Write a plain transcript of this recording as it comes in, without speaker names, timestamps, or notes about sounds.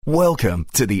Welcome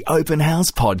to the Open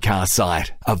House podcast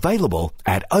site, available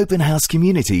at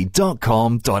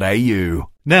openhousecommunity.com.au.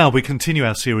 Now we continue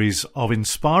our series of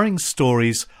inspiring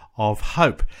stories of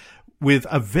hope with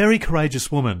a very courageous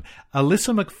woman.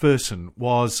 Elissa Macpherson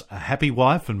was a happy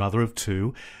wife and mother of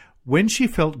two when she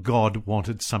felt God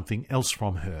wanted something else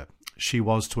from her. She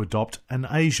was to adopt an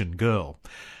Asian girl.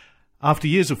 After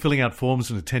years of filling out forms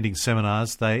and attending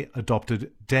seminars, they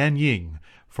adopted Dan Ying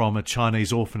from a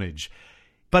Chinese orphanage.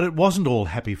 But it wasn't all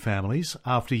happy families.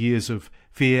 After years of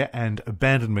fear and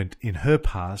abandonment in her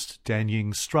past, Dan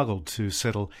Ying struggled to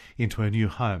settle into a new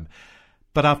home.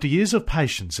 But after years of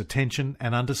patience, attention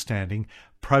and understanding,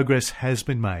 progress has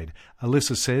been made.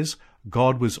 Elissa says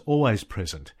God was always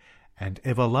present and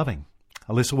ever loving.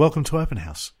 Elissa, welcome to Open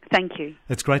House. Thank you.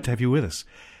 It's great to have you with us.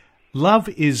 Love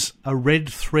is a red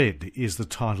thread is the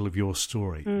title of your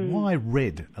story. Why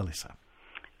red, Elissa?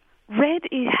 Red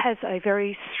has a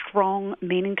very strong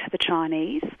meaning to the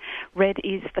Chinese. Red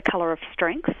is the colour of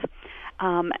strength.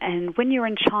 And when you're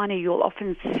in China, you'll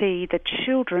often see the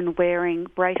children wearing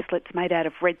bracelets made out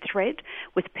of red thread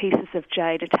with pieces of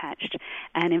jade attached.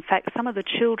 And in fact, some of the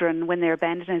children, when they're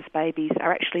abandoned as babies,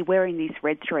 are actually wearing these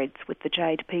red threads with the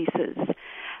jade pieces.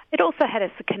 It also had a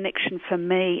connection for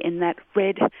me in that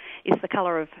red is the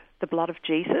colour of the blood of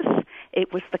Jesus.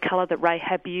 It was the colour that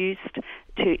Rahab used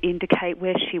to indicate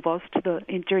where she was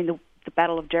during the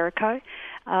Battle of Jericho.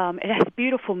 It has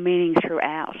beautiful meaning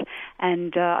throughout.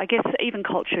 And I guess even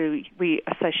culturally we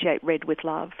associate red with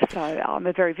love. So I'm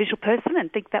a very visual person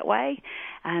and think that way.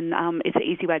 And it's an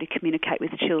easy way to communicate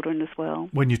with children as well.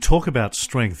 When you talk about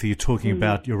strength, are you talking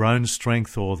about your own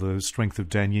strength or the strength of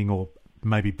Dan Ying, or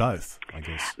maybe both, I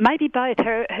guess? Maybe both.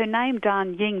 Her name,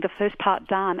 Dan Ying, the first part,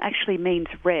 Dan, actually means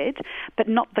red, but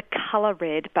not the colour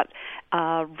red, but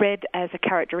red as a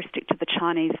characteristic to the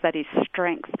Chinese, that is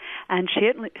strength. And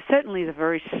she certainly is a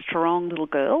very strong little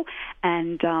girl,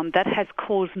 and that has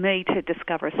caused me to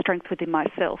discover a strength within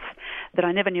myself that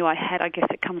I never knew I had. I guess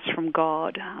it comes from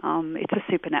God. It's a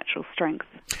supernatural strength.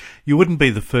 You wouldn't be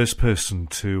the first person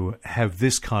to have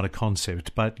this kind of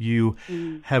concept, but you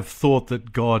have thought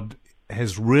that God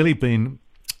has really been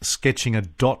sketching a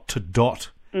dot-to-dot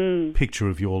picture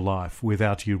of your life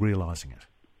without you realising it.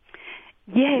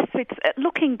 Yes, it's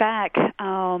looking back,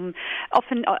 often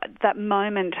that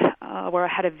moment where I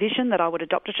had a vision that I would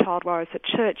adopt a child while I was at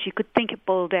church, you could think it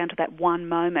boiled down to that one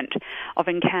moment of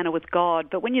encounter with God.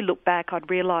 But when you look back, I'd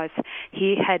realise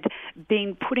He had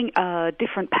been putting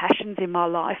different passions in my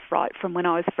life right from when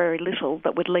I was very little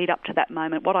that would lead up to that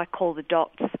moment, what I call the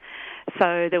dots.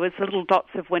 So there was little dots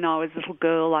of when I was a little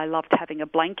girl, I loved having a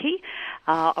blankie.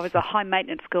 I was a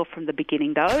high-maintenance girl from the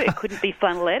beginning, though. It couldn't be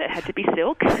flannelette, it had to be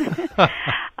silk.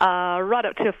 Right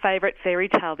up to a favourite fairy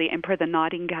tale, The Emperor the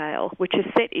Nightingale, which is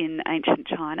set in ancient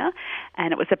China,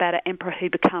 and it was about an emperor who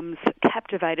becomes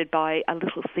captivated by a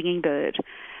little singing bird,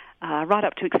 right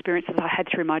up to experiences I had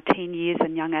through my teen years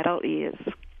and young adult years.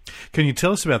 Can you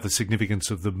tell us about the significance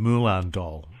of the Mulan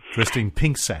doll, dressed in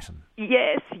pink satin?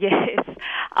 Yes.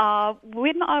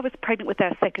 When I was pregnant with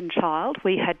our second child,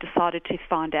 we had decided to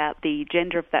find out the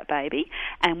gender of that baby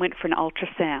and went for an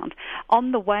ultrasound.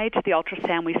 On the way to the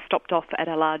ultrasound, we stopped off at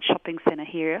a large shopping centre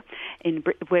here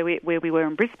where we were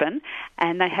in Brisbane,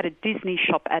 and they had a Disney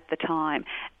shop at the time.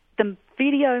 The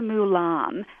video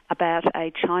Mulan about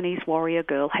a Chinese warrior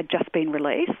girl had just been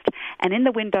released, and in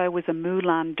the window was a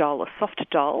Mulan doll, a soft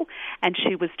doll, and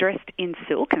she was dressed in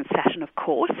silk and satin, of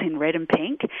course, in red and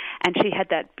pink, and she had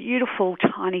that beautiful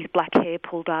Chinese black hair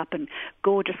pulled up and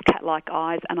gorgeous cat-like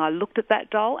eyes, and I looked at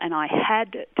that doll and I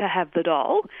had to have the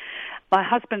doll. My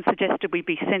husband suggested we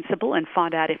be sensible and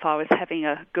find out if I was having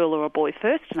a girl or a boy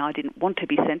first, and I didn't want to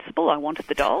be sensible. I wanted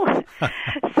the doll.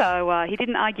 So he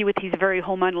didn't argue with his very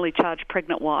hormonally charged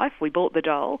pregnant wife. We bought the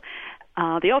doll.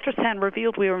 The ultrasound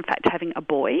revealed we were in fact having a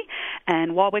boy,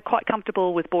 and while we're quite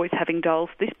comfortable with boys having dolls,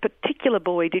 this particular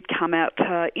boy did come out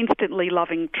instantly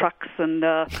loving trucks and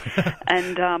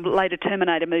later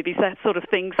Terminator movies, that sort of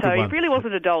thing, so he really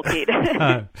wasn't a doll kid.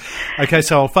 Okay,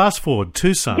 so I'll fast forward,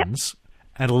 two sons,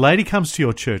 and a lady comes to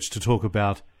your church to talk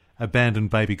about abandoned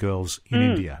baby girls in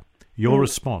India. Your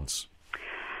response?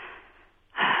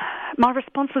 My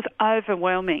response was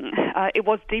overwhelming. It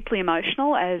was deeply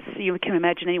emotional, as you can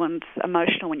imagine anyone's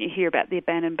emotional when you hear about the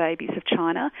abandoned babies of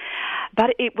China.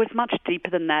 But it was much deeper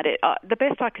than that. The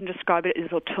best I can describe it is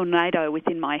a tornado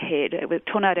within my head. It was a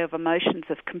tornado of emotions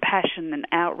of compassion and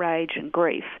outrage and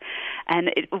grief. And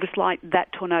it was like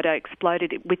that tornado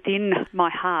exploded within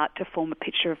my heart to form a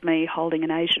picture of me holding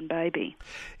an Asian baby.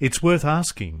 It's worth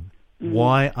asking,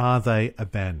 why are they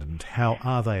abandoned? How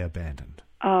are they abandoned?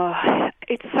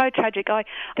 it's so tragic. I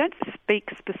don't speak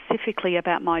specifically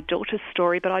about my daughter's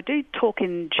story, but I do talk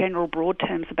in general broad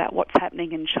terms about what's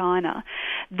happening in China.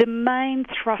 The main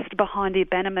thrust behind the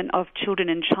abandonment of children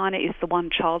in China is the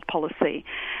one-child policy.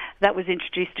 That was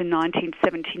introduced in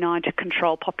 1979 to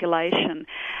control population.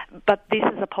 But this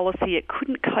is a policy it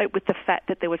couldn't cope with the fact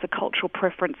that there was a cultural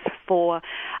preference for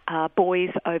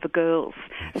boys over girls.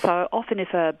 So often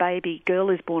if a baby girl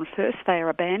is born first, they are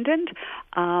abandoned.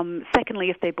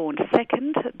 Secondly, if they're born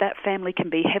second, that family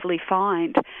can be heavily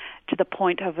fined to the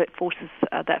point of it forces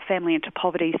that family into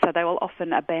poverty. So they will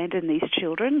often abandon these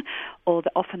children, or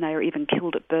often they are even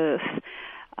killed at birth.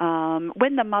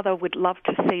 When the mother would love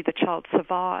to see the child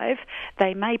survive,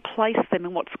 they may place them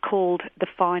in what's called the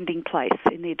finding place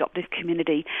in the adoptive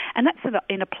community. And that's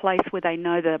in a place where they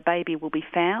know the baby will be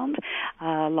found,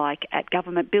 like at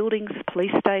government buildings,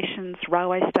 police stations,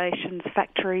 railway stations,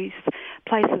 factories,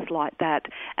 places like that.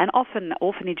 And often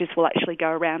orphanages will actually go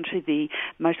around to the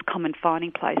most common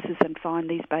finding places and find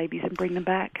these babies and bring them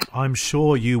back. I'm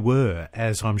sure you were,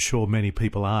 as I'm sure many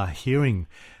people are, hearing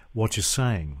what you're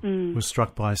saying, was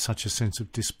struck by such a sense of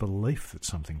disbelief that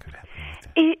something could happen like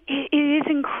that. It is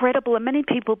incredible, and many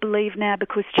people believe now,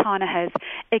 because China has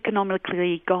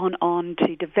economically gone on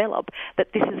to develop,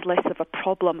 that this is less of a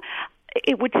problem.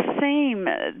 It would seem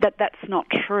that that's not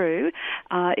true.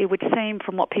 It would seem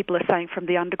from what people are saying from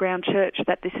the underground church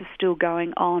that this is still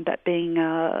going on, but being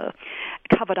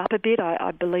covered up a bit.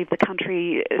 I believe the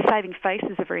country, saving face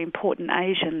is a very important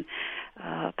Asian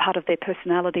part of their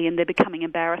personality, and they're becoming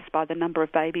embarrassed by the number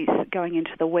of babies going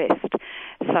into the West.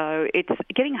 So it's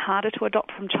getting harder to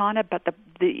adopt from China, but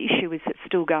the issue is it's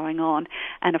still going on.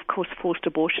 And, of course, forced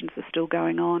abortions are still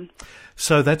going on.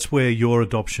 So that's where your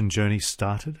adoption journey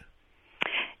started?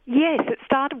 Yes, it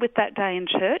started with that day in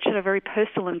church at a very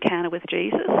personal encounter with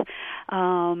Jesus.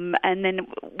 And then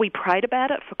we prayed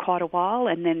about it for quite a while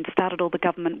and then started all the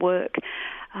government work.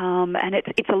 And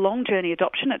it's a long journey,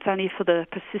 adoption. It's only for the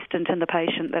persistent and the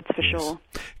patient, that's for sure.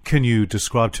 Can you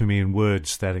describe to me in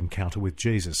words that encounter with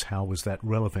Jesus? How was that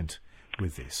relevant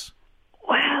with this?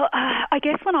 Well, I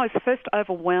guess when I was first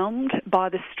overwhelmed by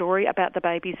the story about the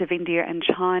babies of India and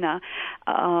China,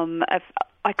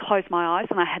 I closed my eyes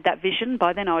and I had that vision.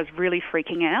 By then I was really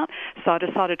freaking out, so I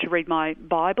decided to read my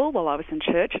Bible while I was in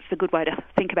church. It's a good way to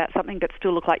think about something but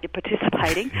still look like you're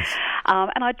participating.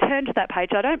 And I turned to that page.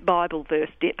 I don't Bible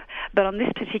verse dip, but on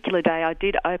this particular day I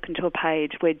did open to a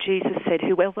page where Jesus said,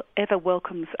 "Whoever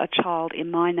welcomes a child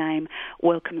in my name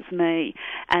welcomes me."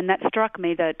 And that struck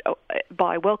me that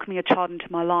by welcoming a child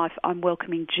into my life, I'm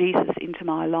welcoming Jesus into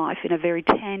my life in a very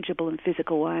tangible and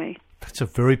physical way. That's a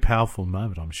very powerful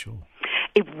moment, I'm sure.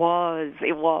 It was.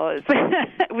 It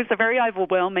was a very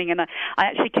overwhelming, and I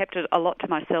actually kept it a lot to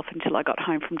myself until I got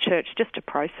home from church just to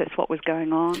process what was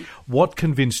going on. What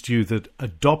convinced you that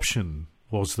adoption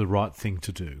was the right thing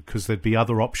to do? Because there'd be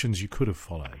other options you could have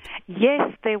followed.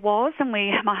 Yes, there was, and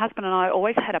my husband and I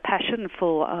always had a passion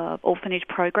for orphanage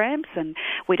programs, and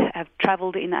we'd have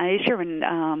travelled in Asia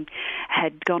and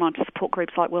had gone on to support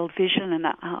groups like World Vision and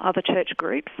other church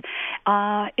groups.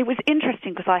 It was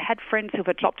interesting because I had friends who had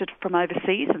adopted from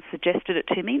overseas and suggested it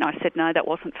to me, and I said, no, that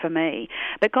wasn't for me.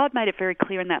 But God made it very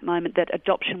clear in that moment that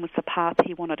adoption was the path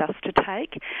He wanted us to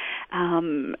take.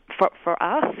 For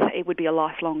us, it would be a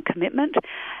lifelong commitment.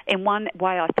 In one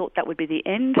way, I thought that would be the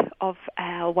end of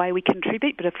our way we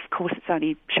contribute, but of course it's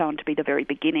only shown to be the very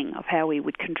beginning of how we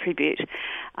would contribute.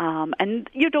 And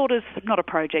your daughter's not a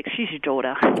project, she's your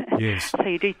daughter. Yes. So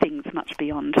you do things much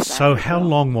beyond that. So how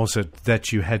long was it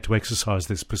that you had to exercise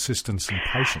this persistence and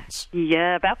patience?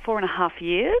 Yeah, about 4.5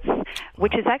 years,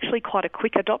 which is actually quite a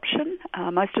quick adoption.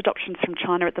 Most adoptions from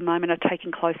China at the moment are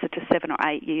taking closer to 7 or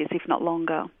 8 years, if not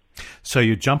longer. So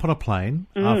you jump on a plane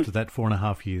after that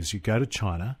 4.5 years, you go to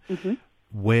China. Mm-hmm.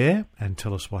 Where? And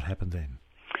tell us what happened then.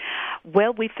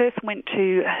 Well, we first went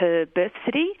to her birth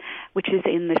city, which is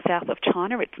in the south of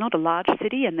China. It's not a large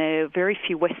city, and there are very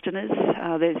few Westerners.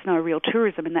 There's no real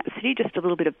tourism in that city, just a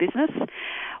little bit of business.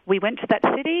 We went to that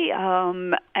city,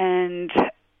 and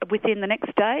within the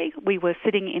next day, we were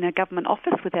sitting in a government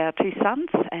office with our 2 sons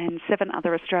and 7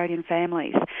 other Australian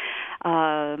families.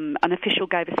 An official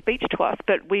gave a speech to us,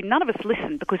 but none of us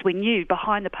listened because we knew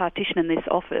behind the partition in this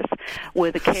office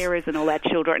were the carers and all our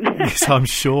children. Yes, I'm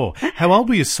sure. How old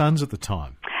were your sons at the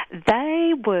time?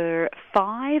 They were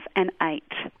 5 and 8.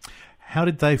 How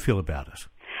did they feel about it?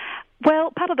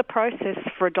 Well, part of the process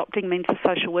for adopting means the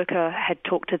social worker had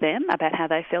talked to them about how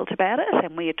they felt about it,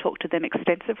 and we had talked to them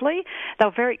extensively. They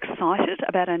were very excited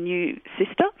about our new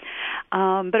sister,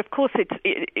 but of course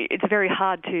it's very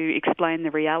hard to explain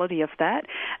the reality of that.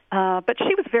 But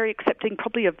she was very accepting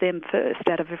probably of them first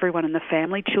out of everyone in the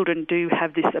family. Children do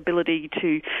have this ability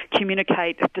to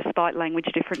communicate despite language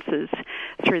differences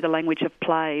through the language of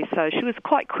play, so she was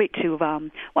quite quick to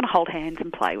want to hold hands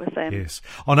and play with them. Yes.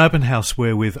 On Open House,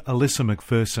 we're with Elissa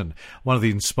Macpherson, one of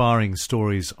the inspiring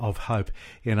stories of hope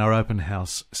in our Open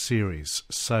House series.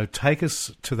 So take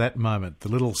us to that moment. The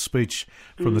little speech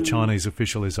from the Chinese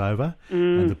official is over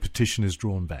and the petition is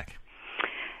drawn back.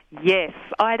 Yes,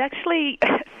 I'd actually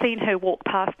seen her walk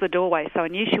past the doorway, so I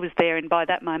knew she was there, and by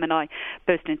that moment I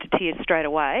burst into tears straight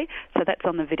away. So that's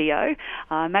on the video.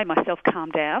 I made myself calm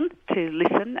down to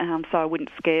listen so I wouldn't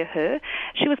scare her.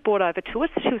 She was brought over to us.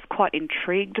 She was quite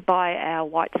intrigued by our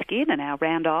white skin and our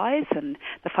round eyes and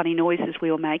the funny noises we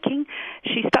were making.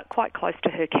 She stuck quite close to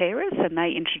her carers, and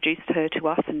they introduced her to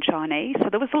us in Chinese. So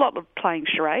there was a lot of playing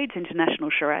charades, international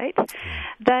charades.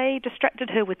 They distracted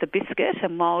her with the biscuit,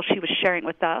 and while she was sharing it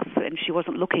with us and she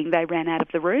wasn't looking, they ran out of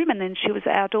the room, and then she was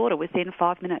our daughter within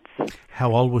 5 minutes.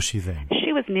 How old was she then?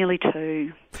 She was nearly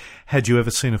 2. Had you ever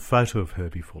seen a photo of her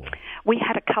before? We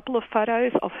had a couple of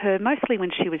photos of her, mostly when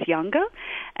she was younger,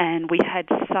 and we had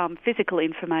some physical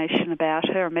information about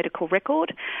her, a medical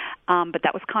record, but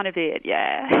that was kind of it,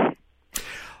 yeah.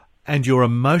 And your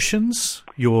emotions,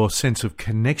 your sense of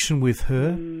connection with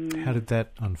her, how did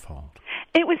that unfold?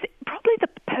 It was probably the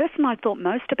person I thought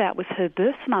most about was her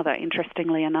birth mother,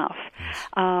 interestingly enough. Yes.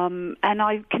 And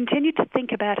I continued to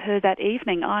think about her that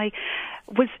evening. I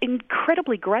was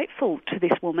incredibly grateful to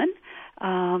this woman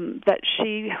that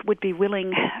she would be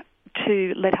willing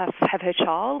to let us have her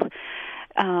child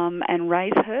and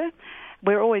raise her.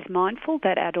 We're always mindful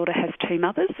that our daughter has 2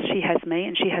 mothers. She has me,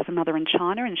 and she has a mother in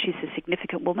China, and she's a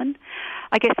significant woman.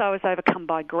 I guess I was overcome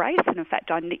by grace, and in fact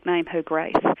I nicknamed her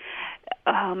Grace.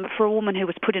 For a woman who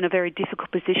was put in a very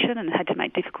difficult position and had to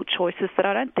make difficult choices that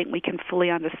I don't think we can fully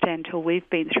understand till we've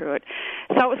been through it.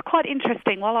 So it was quite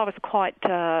interesting. While I was quite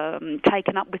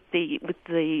taken up with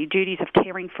the duties of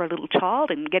caring for a little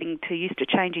child and getting too used to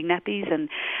changing nappies and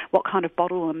what kind of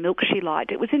bottle of milk she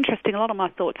liked, it was interesting. A lot of my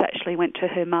thoughts actually went to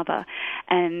her mother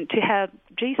and to how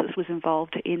Jesus was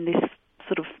involved in this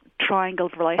sort of triangle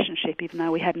of relationship, even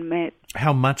though we hadn't met.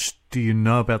 How much do you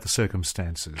know about the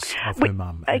circumstances of her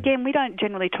mum? Again, we don't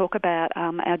generally talk about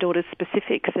our daughter's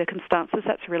specific circumstances.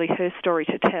 That's really her story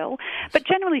to tell. But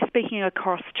generally speaking,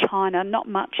 across China, not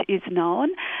much is known.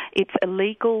 It's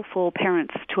illegal for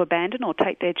parents to abandon or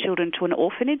take their children to an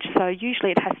orphanage, so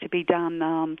usually it has to be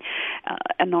done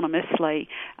anonymously,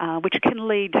 which can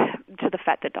lead to the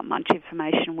fact that not much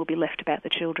information will be left about the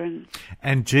children.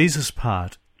 And Jesus'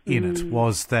 part in it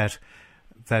was that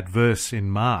verse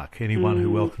in Mark, anyone who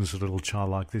welcomes a little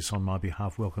child like this on my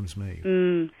behalf welcomes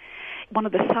me. One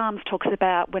of the Psalms talks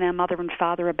about when our mother and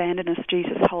father abandon us,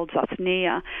 Jesus holds us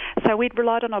near. So we'd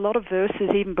relied on a lot of verses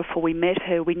even before we met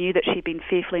her. We knew that she'd been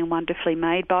fearfully and wonderfully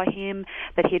made by him,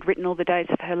 that he had written all the days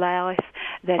of her life,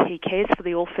 that he cares for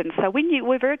the orphans. So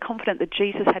we're very confident that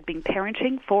Jesus had been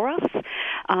parenting for us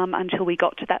until we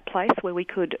got to that place where we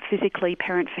could physically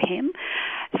parent for him.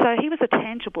 So he was a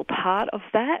tangible part of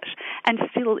that and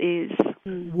still is.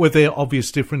 Were there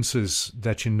obvious differences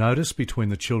that you noticed between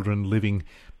the children living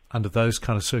under those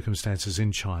kind of circumstances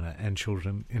in China and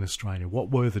children in Australia?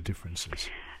 What were the differences?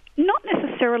 Not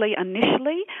necessarily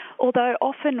initially, although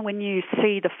often when you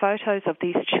see the photos of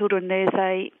these children, there's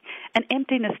an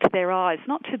emptiness to their eyes,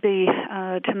 not to be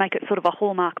to make it sort of a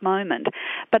hallmark moment,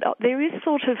 but there is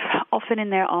sort of often in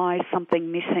their eyes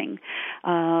something missing,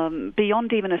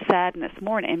 beyond even a sadness,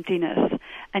 more an emptiness,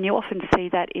 and you often see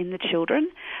that in the children.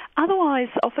 Otherwise,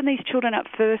 often these children at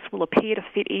first will appear to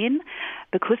fit in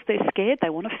because they're scared, they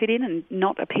want to fit in and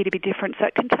not appear to be different, so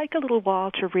it can take a little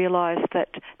while to realise that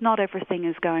not everything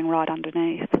is going right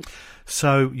underneath.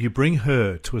 So you bring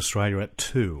her to Australia at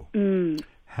 2.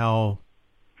 How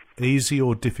easy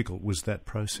or difficult was that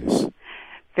process?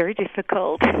 Very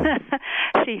difficult.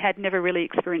 She had never really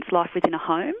experienced life within a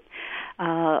home.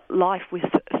 Life with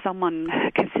someone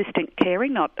consistent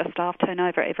caring, not a staff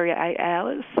turnover every 8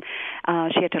 hours.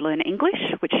 She had to learn English,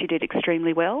 which she did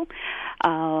extremely well.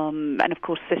 And of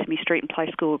course, Sesame Street and Play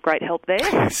School were great help there.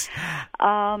 Yes.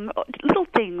 Little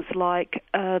things like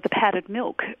the powdered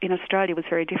milk in Australia was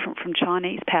very different from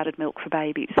Chinese powdered milk for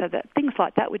babies. So that things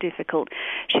like that were difficult.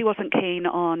 She wasn't keen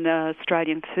on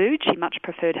Australian food. She much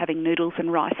preferred having noodles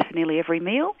and rice for nearly every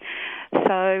meal.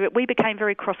 So we became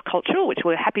very cross-cultural, which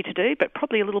we're happy to do, but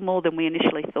probably a little more than we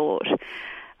initially thought.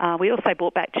 We also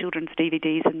brought back children's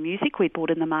DVDs and music we bought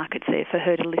in the markets there for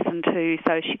her to listen to,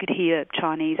 so she could hear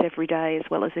Chinese every day as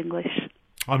well as English.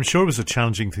 I'm sure it was a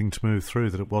challenging thing to move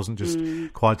through, that it wasn't just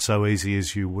quite so easy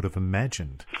as you would have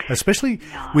imagined, especially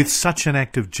with such an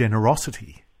act of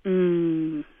generosity.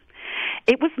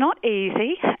 It was not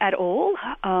easy at all.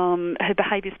 Her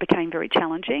behaviours became very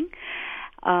challenging.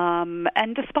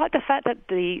 And despite the fact that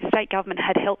the state government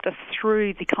had helped us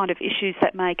through the kind of issues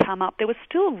that may come up, there was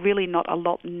still really not a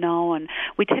lot known.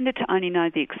 We tended to only know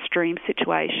the extreme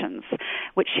situations,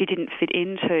 which she didn't fit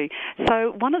into.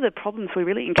 So one of the problems we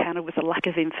really encountered was a lack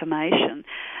of information.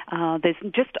 There's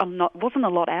just wasn't a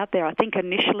lot out there. I think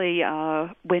initially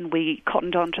when we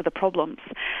cottoned on to the problems,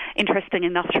 interesting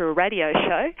enough through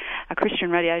a Christian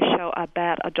radio show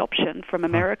about adoption from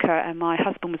America, and my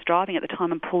husband was driving at the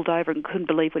time and pulled over and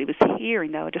couldn't believe what he was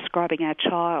hearing. They were describing our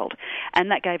child, and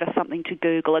that gave us something to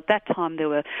Google. At that time, there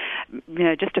were,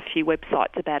 just a few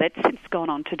websites about it. It's since gone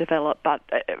on to develop, but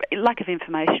lack of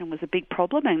information was a big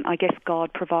problem, and I guess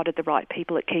God provided the right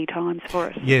people at key times for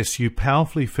us. Yes, you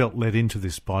powerfully felt led into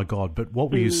this by God, but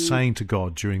what were you saying to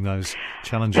God during those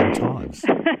challenging times?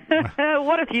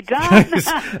 What have you done?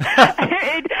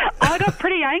 I got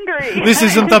pretty angry. This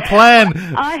isn't the plan.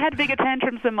 I had bigger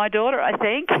tantrums than my daughter, I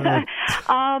think.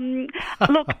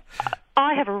 Look,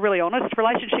 I have a really honest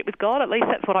relationship with God. At least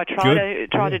that's what I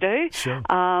try to do. Sure.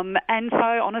 And so,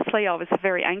 honestly, I was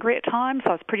very angry at times. I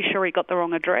was pretty sure he got the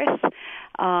wrong address.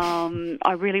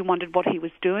 I really wondered what he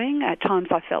was doing. At times,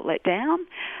 I felt let down.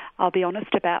 I'll be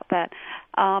honest about that.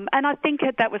 And I think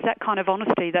that was that kind of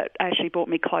honesty that actually brought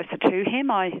me closer to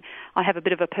him. I have a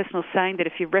bit of a personal saying that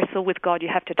if you wrestle with God, you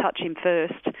have to touch him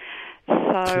first.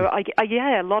 So,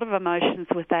 a lot of emotions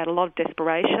with that, a lot of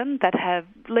desperation that have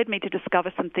led me to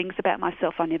discover some things about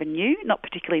myself I never knew, not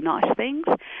particularly nice things,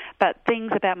 but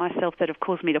things about myself that have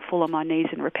caused me to fall on my knees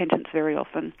in repentance very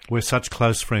often. We're such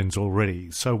close friends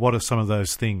already. So what are some of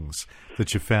those things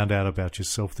that you found out about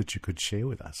yourself that you could share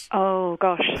with us? Oh,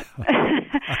 gosh.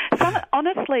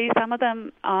 Honestly, some of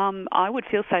them I would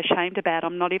feel so ashamed about.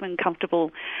 I'm not even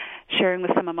comfortable sharing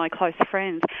with some of my close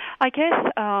friends. I guess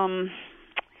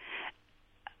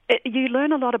you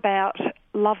learn a lot about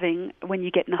loving when you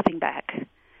get nothing back,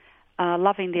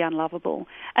 loving the unlovable,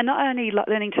 and not only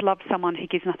learning to love someone who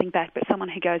gives nothing back, but someone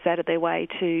who goes out of their way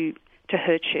to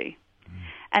hurt you.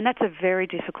 And that's a very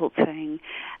difficult thing.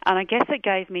 And I guess it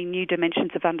gave me new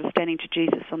dimensions of understanding to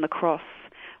Jesus on the cross,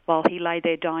 while he lay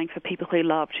there dying for people he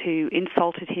loved, who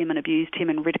insulted him and abused him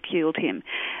and ridiculed him.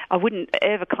 I wouldn't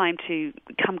ever claim to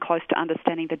come close to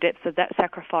understanding the depths of that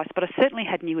sacrifice, but I certainly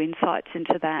had new insights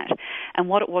into that and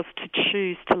what it was to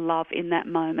choose to love in that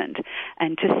moment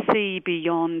and to see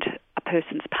beyond a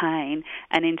person's pain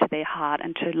and into their heart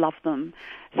and to love them.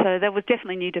 So there was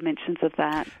definitely new dimensions of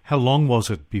that. How long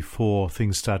was it before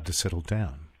things started to settle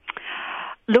down?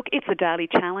 Look, it's a daily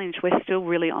challenge. We're still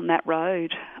really on that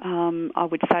road. I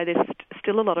would say there's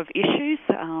still a lot of issues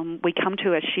we come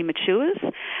to as she matures.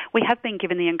 We have been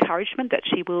given the encouragement that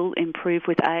she will improve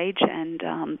with age and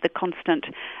the constant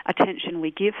attention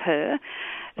we give her.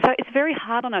 So it's very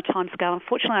hard on our timescale.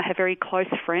 Unfortunately, I have very close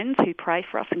friends who pray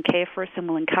for us and care for us and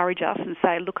will encourage us and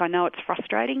say, look, I know it's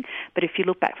frustrating, but if you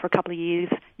look back for a couple of years,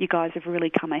 you guys have really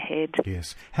come ahead.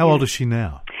 Yes. How old is she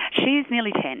now? She's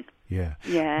nearly 10.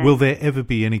 Yeah. Will there ever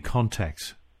be any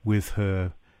contact with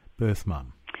her birth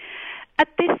mum? At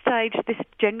this stage, this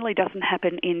generally doesn't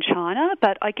happen in China,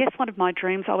 but I guess one of my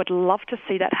dreams, I would love to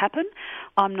see that happen.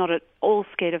 I'm not at all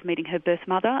scared of meeting her birth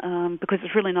mother because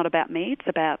it's really not about me, it's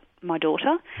about my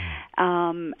daughter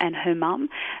and her mum.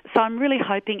 So I'm really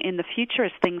hoping in the future,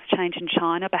 as things change in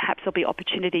China, perhaps there'll be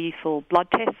opportunity for blood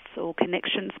tests or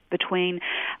connections between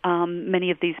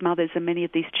many of these mothers and many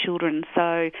of these children.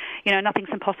 So, nothing's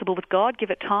impossible with God.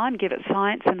 Give it time, give it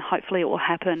science, and hopefully it will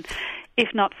happen.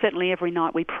 If not, certainly every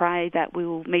night we pray that we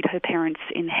will meet her parents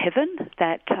in heaven,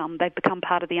 that they've become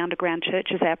part of the underground church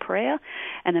is our prayer,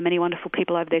 and there are many wonderful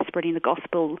people over there spreading the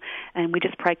gospel, and we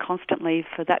just pray constantly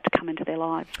for that to come into their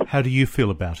lives. How do you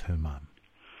feel about her mum?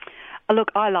 Look,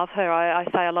 I love her. I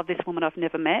say I love this woman I've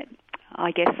never met.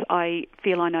 I guess I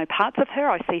feel I know parts of her.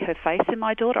 I see her face in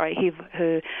my daughter. I hear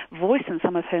her voice and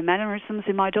some of her mannerisms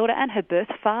in my daughter and her birth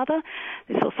father.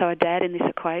 There's also a dad in this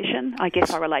equation. I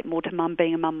guess I relate more to mum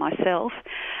being a mum myself.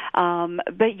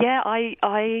 But yeah,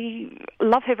 I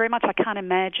love her very much. I can't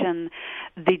imagine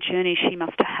the journey she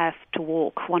must have to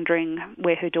walk, wondering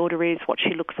where her daughter is, what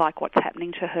she looks like, what's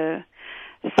happening to her.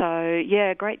 So,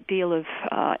 yeah, a great deal of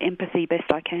empathy best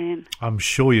I can. I'm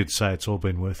sure you'd say it's all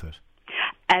been worth it.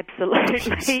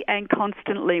 Absolutely, and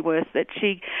constantly worth it.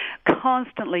 She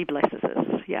constantly blesses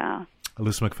us, yeah.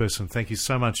 Elissa Macpherson, thank you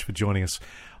so much for joining us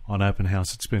on Open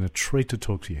House. It's been a treat to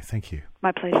talk to you. Thank you.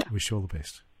 My pleasure. Wish you all the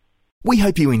best. We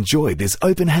hope you enjoyed this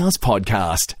Open House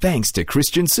podcast, thanks to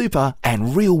Christian Super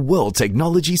and Real World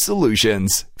Technology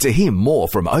Solutions. To hear more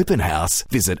from Open House,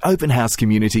 visit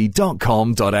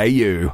openhousecommunity.com.au.